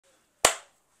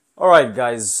Alright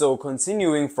guys, so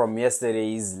continuing from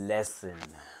yesterday's lesson,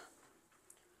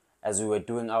 as we were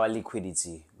doing our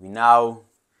liquidity, we now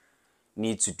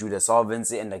need to do the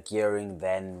solvency and the gearing.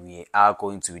 Then we are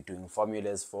going to be doing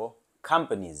formulas for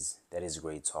companies. That is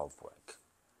grade 12 work.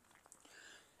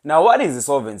 Now, what is the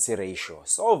solvency ratio?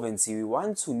 Solvency, we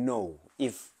want to know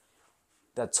if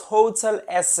the total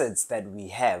assets that we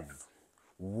have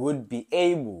would be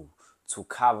able to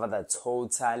cover the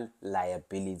total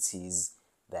liabilities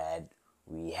that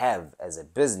we have as a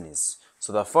business.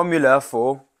 So the formula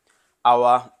for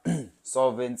our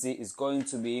solvency is going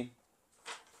to be,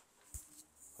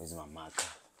 where's my marker?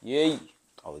 Yay!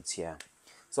 Oh, it's here.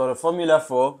 So the formula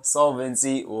for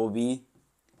solvency will be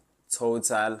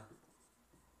total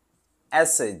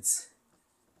assets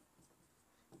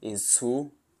is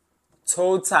to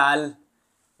total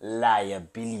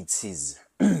liabilities.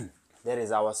 That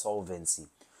is our solvency.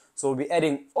 So we'll be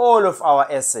adding all of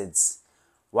our assets.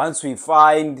 Once we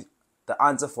find the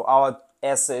answer for our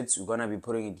assets, we're going to be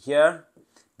putting it here.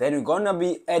 Then we're going to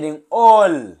be adding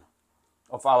all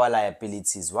of our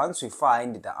liabilities. Once we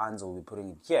find the answer, we'll be putting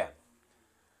it here.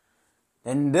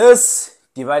 And this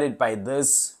divided by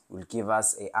this will give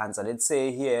us an answer. Let's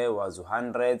say here was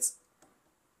 100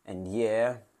 and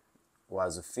here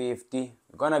was 50.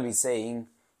 We're going to be saying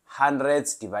 100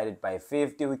 divided by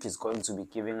 50, which is going to be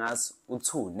giving us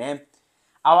 2. Ne?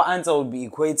 Our answer will be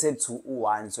equated to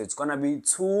 1. So it's going to be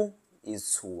 2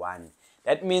 is to 1.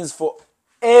 That means for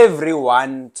every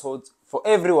one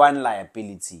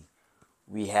liability,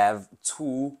 we have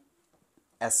 2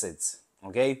 assets.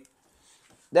 Okay?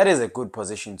 That is a good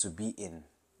position to be in.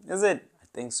 Is it? I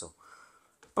think so.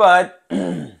 But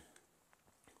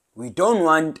we don't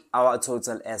want our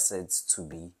total assets to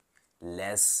be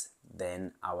less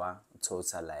than our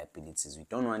total liabilities. We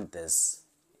don't want this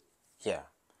here.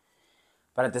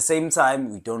 But at the same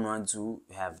time, we don't want to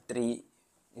have 3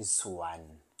 is to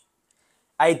 1.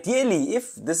 Ideally,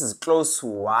 if this is close to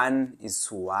 1 is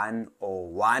to 1 or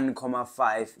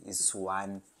 1,5 is to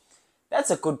 1,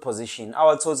 that's a good position.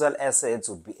 Our total assets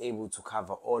will be able to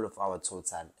cover all of our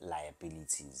total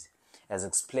liabilities. As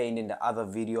explained in the other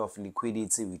video of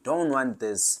liquidity, we don't want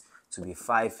this to be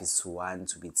 5 is to 1,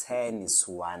 to be 10 is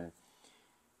to 1,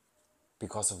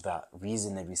 because of the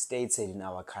reason that we stated in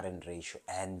our current ratio,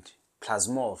 and plus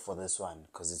more for this one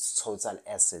because it's total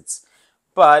assets.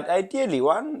 But ideally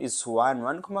 1 is to 1,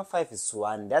 1,5 is to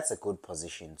 1. That's a good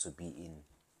position to be in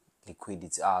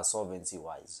liquidity, solvency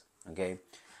wise. Okay,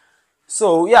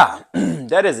 so yeah,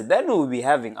 that is it. Then we'll be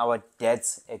having our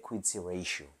debt equity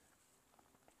ratio.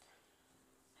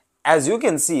 As you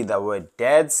can see, the word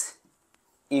debt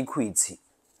equity,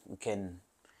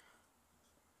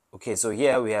 okay, so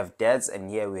here we have debts and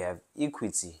here we have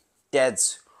equity.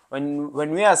 Debts,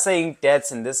 when we are saying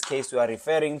debts, in this case we are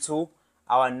referring to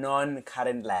our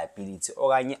non-current liability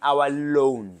or our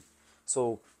loan.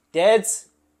 So debt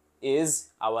is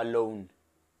our loan.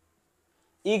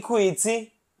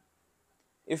 Equity,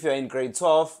 if you're in grade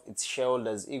 12, it's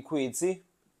shareholders equity.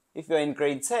 If you're in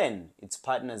grade 10, it's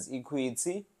partners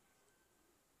equity.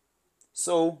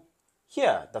 So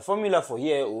here, the formula for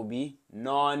here will be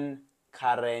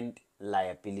non-current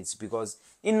liability, because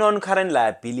in non-current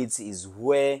liability is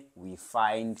where we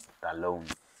find the loan.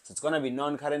 So it's going to be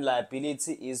non-current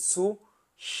liability is to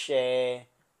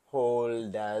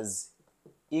shareholders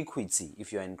equity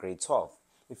if you're in grade 12.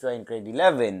 If you're in grade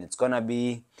 11, it's going to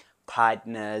be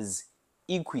partners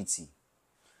equity.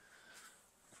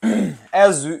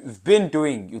 As we've been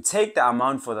doing, you take the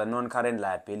amount for the non-current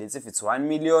liability. If it's 1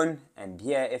 million, and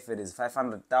here if it is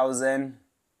 500,000,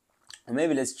 or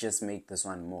maybe let's just make this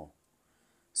one more.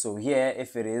 So here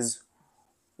if it is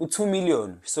 2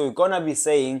 million, so we're gonna be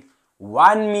saying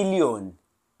 1 million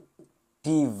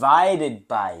divided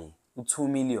by 2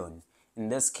 million. In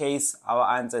this case,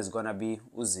 our answer is gonna be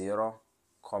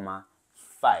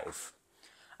 0,5.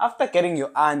 After getting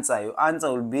your answer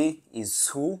will be is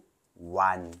 2,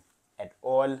 1 at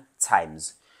all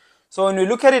times. So when we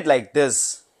look at it like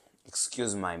this,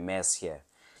 excuse my mess here,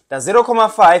 the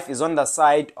 0,5 is on the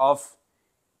side of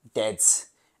debts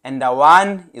and the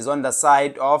 1 is on the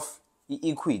side of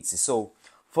equity. So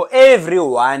for every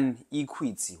 1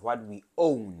 equity, what we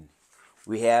own,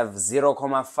 we have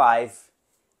 0,5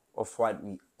 of what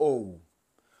we owe.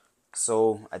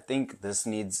 So I think this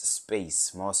needs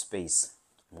space, more space.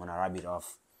 I'm gonna rub it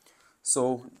off.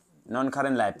 So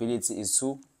non-current liability is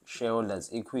to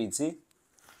shareholders equity.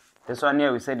 This one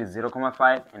here we said is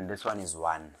 0,5 and this one is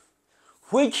 1.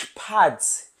 Which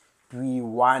parts do we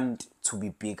want to be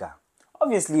bigger?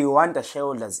 Obviously, we want the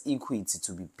shareholders equity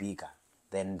to be bigger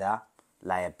than the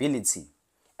liability,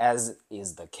 as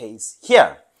is the case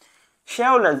here.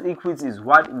 Shareholders' equity is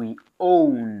what we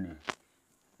own.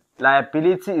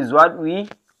 Liability is what we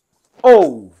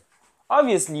owe.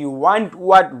 Obviously, you want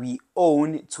what we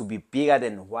own to be bigger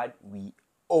than what we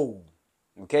owe.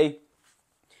 Okay?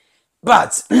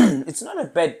 But it's not a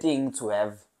bad thing to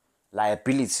have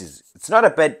liabilities. It's not a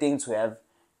bad thing to have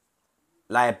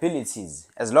liabilities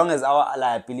as long as our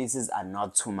liabilities are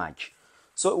not too much.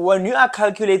 So when you are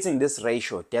calculating this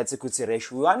ratio, debt equity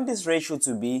ratio, we want this ratio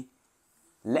to be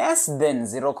less than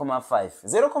 0.5.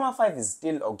 0.5 is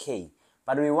still okay,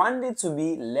 but we want it to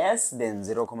be less than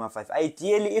 0.5.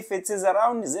 Ideally, if it is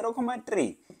around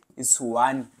 0.3, it's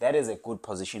 1. That is a good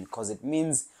position because it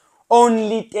means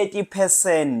only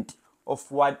 30%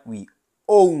 of what we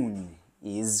own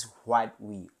is what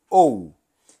we owe.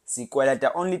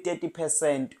 Sikweleta only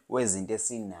 30% wezinto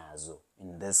esinazo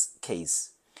in this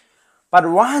case. But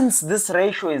once this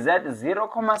ratio is at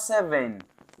 0.7,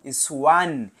 is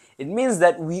 1, it means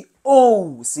that we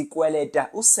owe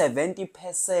sikweleta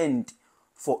 70%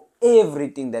 for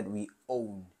everything that we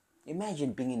own.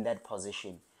 Imagine being in that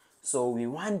position. So we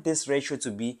want this ratio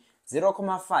to be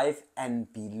 0.5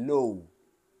 and below.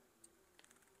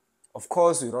 Of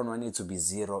course, we don't want it to be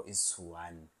 0, it's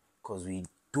 1, because we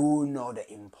do know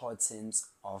the importance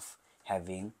of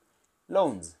having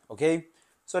loans. Okay,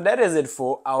 so that is it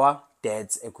for our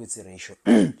debt equity ratio.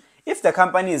 If the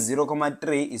company is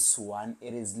 0.3 is 1,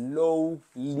 it is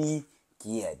lowly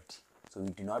geared, so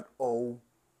we do not owe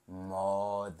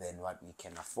more than what we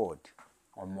can afford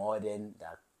or more than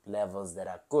the levels that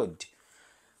are good.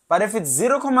 But if it's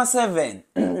 0.7,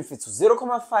 if it's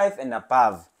 0.5 and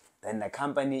above, then the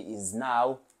company is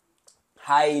now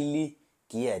highly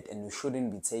geared and we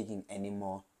shouldn't be taking any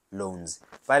more loans.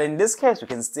 But in this case, we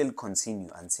can still continue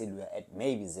until we are at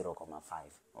maybe 0.5.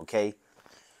 Okay?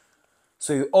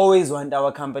 So you always want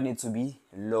our company to be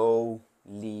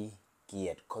lowly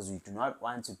geared because we do not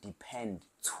want to depend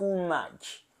too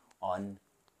much on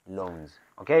loans.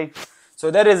 Okay? So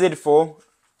that is it for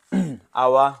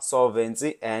our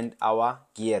solvency and our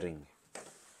gearing.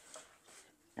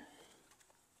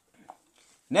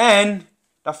 Then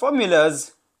the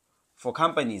formulas for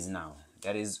companies now,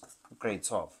 that is grade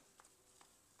 12.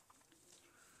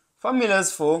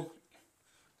 Formulas for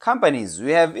companies,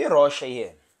 we have ROSHE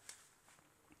here.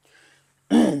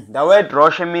 The word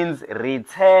ROSHE means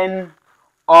return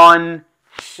on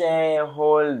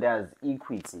shareholders'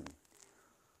 equity.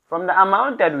 From the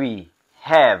amount that we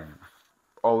have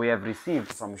or we have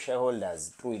received from shareholders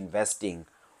through investing,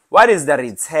 what is the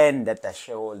return that the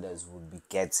shareholders will be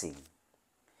getting?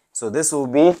 So this will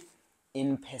be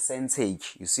in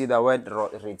percentage. You see the word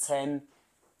return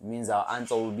means our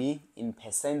answer will be in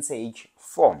percentage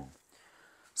form.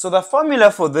 So the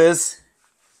formula for this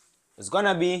is going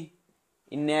to be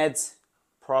in net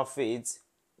profit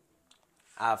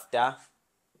after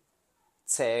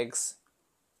tax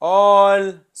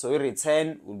all. So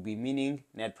return will be meaning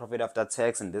net profit after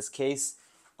tax in this case,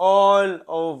 all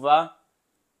over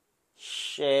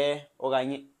share or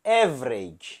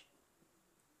average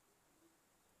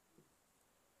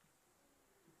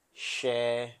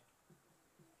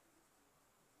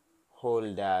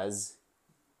shareholders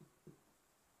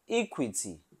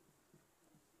equity.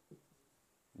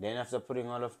 Then after putting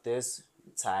all of this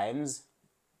times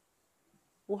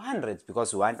 100,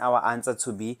 because we want our answer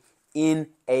to be in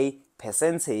a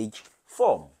percentage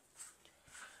form.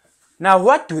 Now,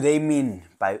 what do they mean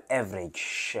by average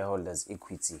shareholders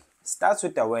equity? Starts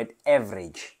with the word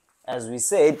average. As we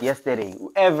said yesterday,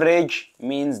 average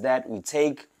means that we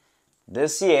take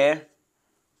this year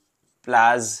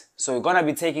plus, so we're going to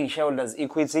be taking shareholders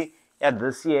equity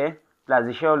this year plus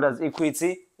the shareholders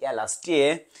equity last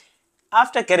year.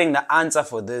 After getting the answer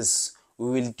for this,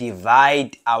 we will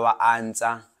divide our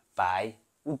answer by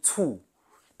 2.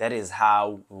 That is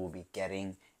how we will be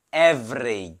getting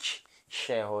average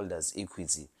shareholders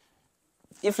equity.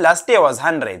 If last year was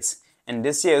 100 and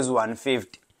this year is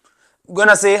 150, we're going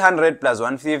to say 100 plus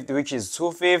 150, which is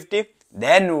 250.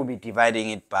 Then we'll be dividing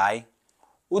it by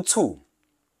 2.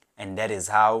 And that is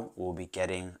how we'll be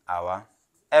getting our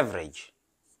average.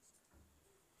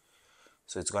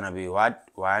 So it's going to be what?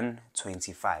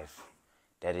 125.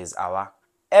 That is our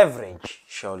average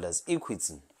shareholders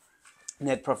equity.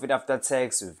 Net profit after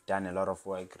tax, we've done a lot of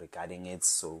work regarding it,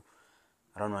 so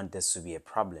I don't want this to be a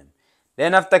problem.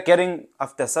 Then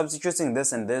after substituting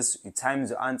this and this, you times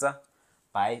your answer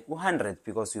by 100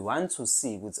 because we want to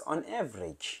see what's on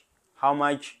average, how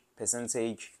much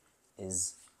percentage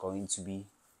is going to be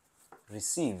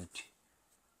received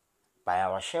by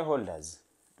our shareholders.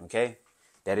 Okay,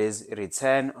 that is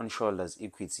return on shareholders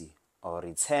equity or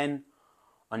return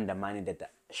on the money that the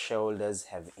shareholders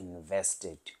have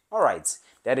invested All right,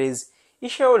 that is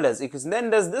shareholders equity. Then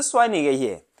there's this one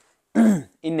here,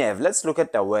 INEV. Let's look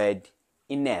at the word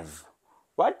INEV.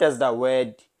 What does the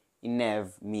word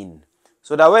INEV mean?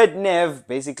 So the word NAV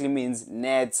basically means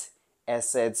net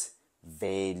asset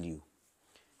value.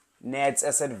 Net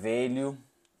asset value.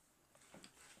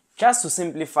 Just to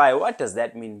simplify, what does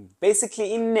that mean?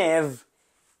 Basically, in NAV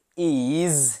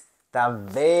is the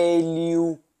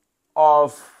value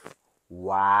of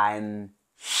one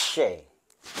share.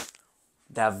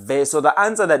 So the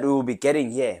answer that we will be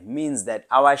getting here means that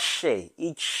our share,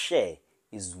 each share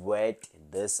is worth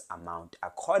this amount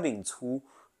according to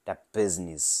the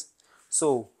business.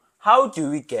 So how do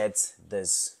we get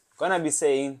this? Gonna be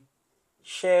saying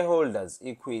shareholders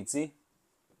equity,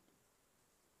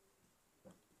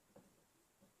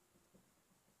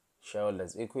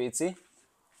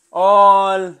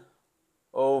 all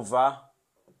over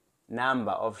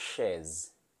number of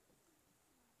shares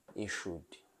issued.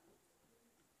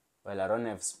 Well, I don't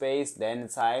have space, then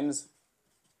times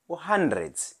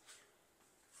 100.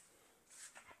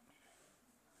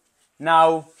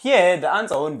 Now, here the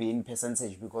answer won't be in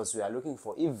percentage because we are looking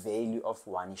for a value of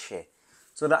one share.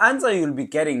 So the answer you'll be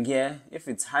getting here, if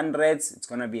it's hundreds, it's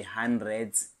going to be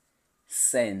 100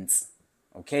 cents.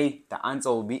 Okay, the answer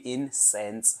will be in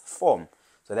cents form.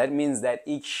 So that means that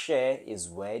each share is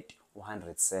worth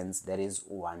 100 cents. That is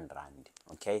 1 rand.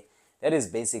 Okay, that is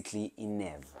basically in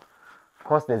NAV. Of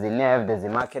course, there's a NAV, there's a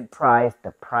market price,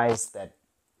 the price that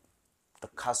the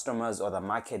customers or the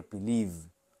market believe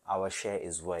our share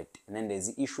is worth. And then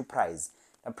there's the issue price,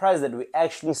 the price that we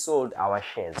actually sold our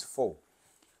shares for.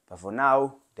 But for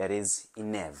now, that is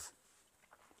in NAV.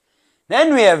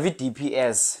 Then we have the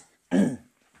DPS.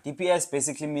 DPS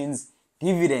basically means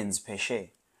dividends per share.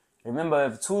 Remember, we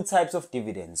have two types of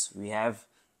dividends. We have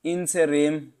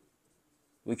interim,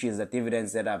 which is the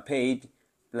dividends that are paid,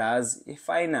 plus a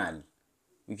final,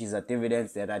 which is the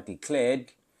dividends that are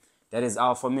declared. That is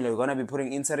our formula. We're going to be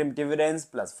putting interim dividends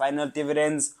plus final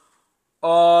dividends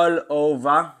all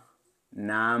over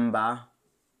number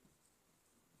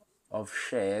of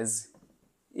shares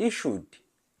issued.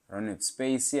 Run it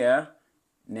space here.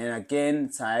 And then again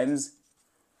times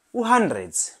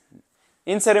 100.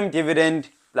 Interim dividend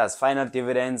plus final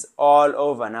dividends all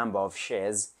over number of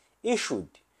shares issued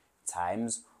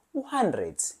times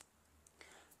 100.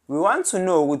 We want to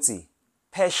know, Uti,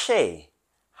 per share,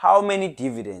 how many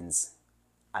dividends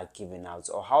are given out,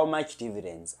 or how much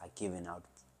dividends are given out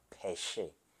per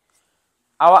share.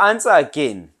 Our answer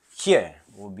again here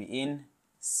will be in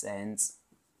cents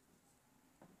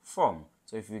form.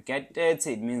 So if we get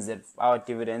 30, it means that our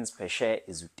dividends per share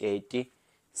is 30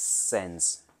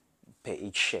 cents per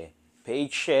each share. Per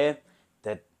each share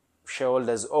that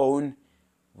shareholders own,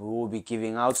 we will be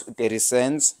giving out 30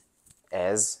 cents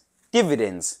as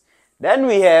dividends. Then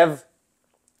we have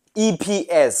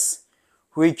EPS,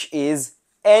 which is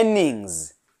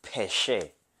earnings per share.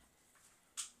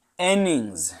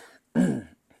 Earnings.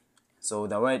 So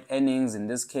the word earnings in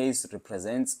this case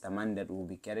represents the money that we'll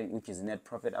be getting, which is net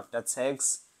profit after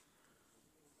tax,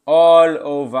 all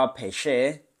over per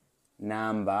share,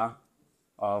 number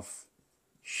of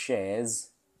shares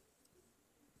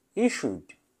issued.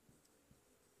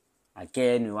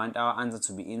 Again, we want our answer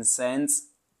to be in cents.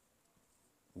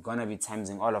 We're going to be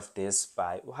timesing all of this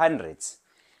by 100.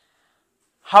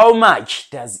 How much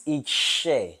does each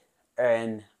share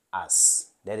earn us?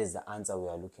 That is the answer we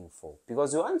are looking for.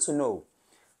 Because we want to know,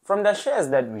 from the shares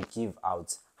that we give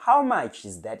out, how much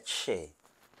is that share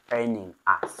earning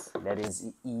us? That is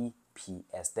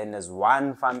EPS. Then there's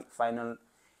one final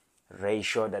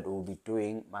ratio that we'll be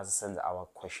doing once send our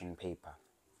question paper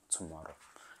tomorrow.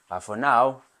 But for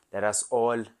now, let us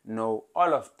all know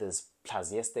all of this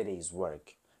plus yesterday's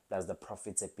work plus the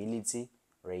profitability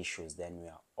ratios. Then we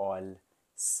are all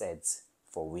set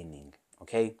for winning.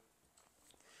 Okay?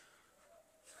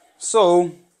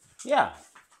 So, yeah.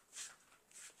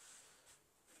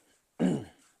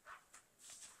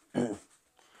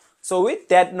 So with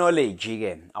that knowledge,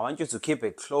 again, I want you to keep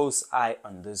a close eye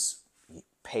on this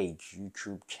page,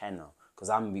 YouTube channel, because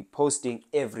I'm going to be posting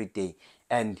every day.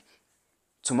 And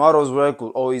tomorrow's work will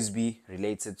always be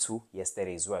related to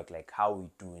yesterday's work, like how we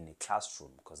do in a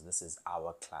classroom, because this is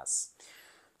our class.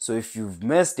 So if you've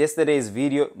missed yesterday's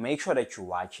video, make sure that you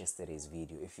watch yesterday's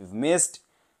video. If you've missed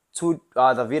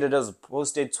the video that was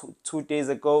posted two days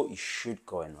ago, you should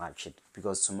go and watch it,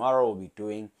 because tomorrow we'll be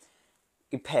doing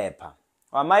a paper.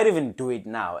 Or I might even do it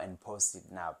now and post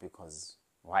it now, because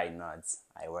why not?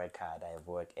 I work hard, I have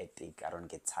work ethic, I don't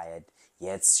get tired.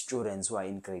 Yet students who are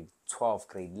in grade 12,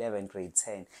 grade 11, grade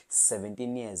 10,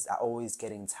 17 years are always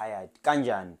getting tired.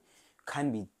 Kanjan,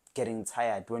 can't be getting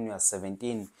tired when you are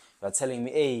 17. You are telling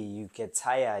me, hey, you get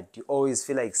tired, you always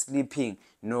feel like sleeping.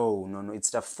 No, no, no. It's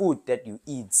the food that you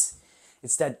eat.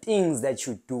 It's the things that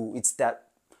you do. It's the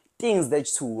things that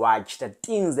you watch, the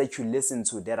things that you listen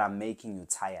to that are making you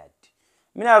tired.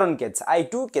 I mean, I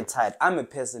do get tired. I'm a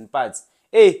person, but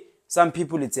hey, some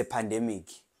people it's a pandemic.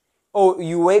 Oh,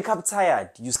 you wake up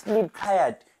tired, you sleep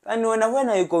tired. And when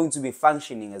are you going to be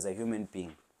functioning as a human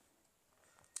being?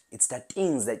 It's the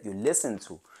things that you listen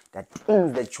to, the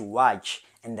things that you watch,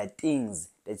 and the things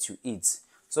that you eat.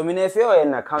 So, I mean, if you're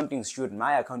an accounting student,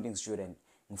 my accounting student,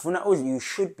 you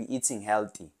should be eating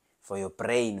healthy for your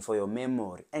brain, for your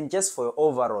memory, and just for your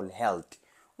overall health.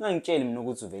 No,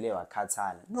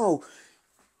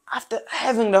 after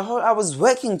having I was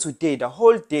working today, the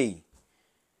whole day.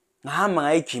 I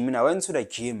went to the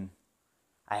gym.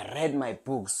 I read my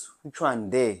books. Which one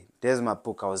there? There's my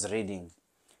book I was reading.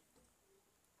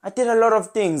 I did a lot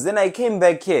of things. Then I came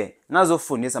back here.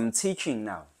 Nazofundisa, I'm teaching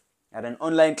now. At an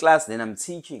online class, then I'm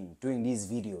teaching, doing these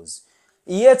videos.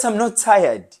 Yet I'm not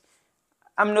tired.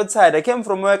 I'm not tired. I came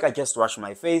from work, I just washed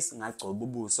my face, and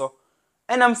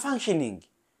I'm functioning.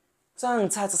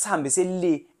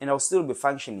 And I'll still be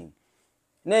functioning.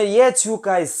 Now, yet you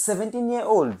guys,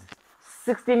 17-year-old,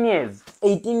 16 years,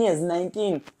 18 years,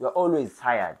 19, you're always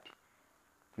tired.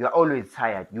 You're always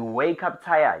tired. You wake up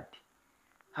tired.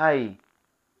 Hi.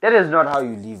 That is not how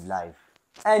you live life.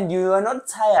 And you are not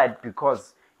tired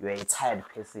because you are a tired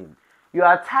person. You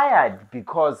are tired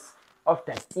because of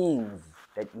the things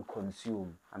that you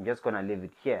consume. I'm just going to leave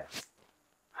it here.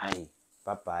 Hi.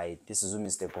 Bye-bye. This is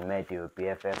Mr. Gumede, your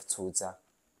BFF tutor.